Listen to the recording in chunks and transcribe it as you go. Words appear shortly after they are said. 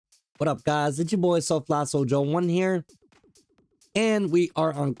What up, guys? It's your boy SoFlySojo1 here, and we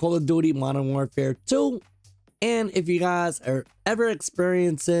are on Call of Duty Modern Warfare 2. And if you guys are ever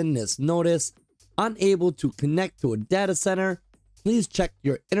experiencing this notice, unable to connect to a data center, please check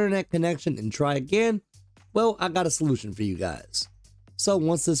your internet connection and try again. Well, I got a solution for you guys. So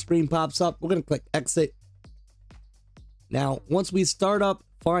once this screen pops up, we're going to click exit. Now, once we start up,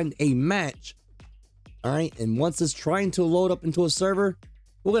 find a match. All right, and once it's trying to load up into a server,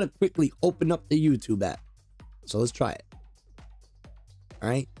 we're going to quickly open up the YouTube app. So let's try it. All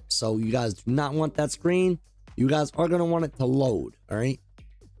right, so you guys do not want that screen. You guys are going to want it to load. All right,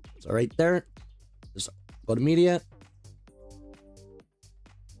 so right there, just go to media,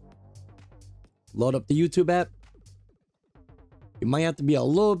 load up the YouTube app. You might have to be a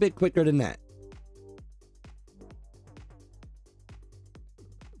little bit quicker than that.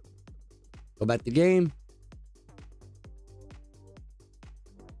 Go back to game.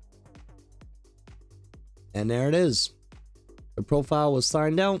 And there it is. The profile was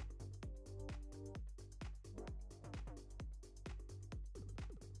signed out.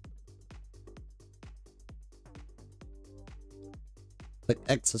 Click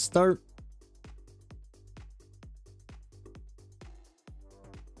X to start.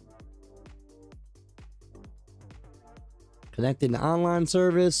 Connecting to online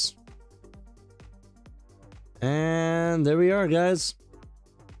service. And there we are, guys.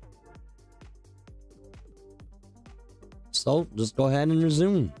 So just go ahead and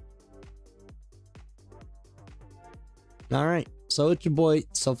resume. All right, so it's your boy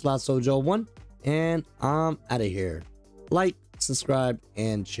SoFlySojo1, and I'm out of here. Like, subscribe,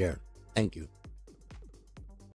 and share. Thank you.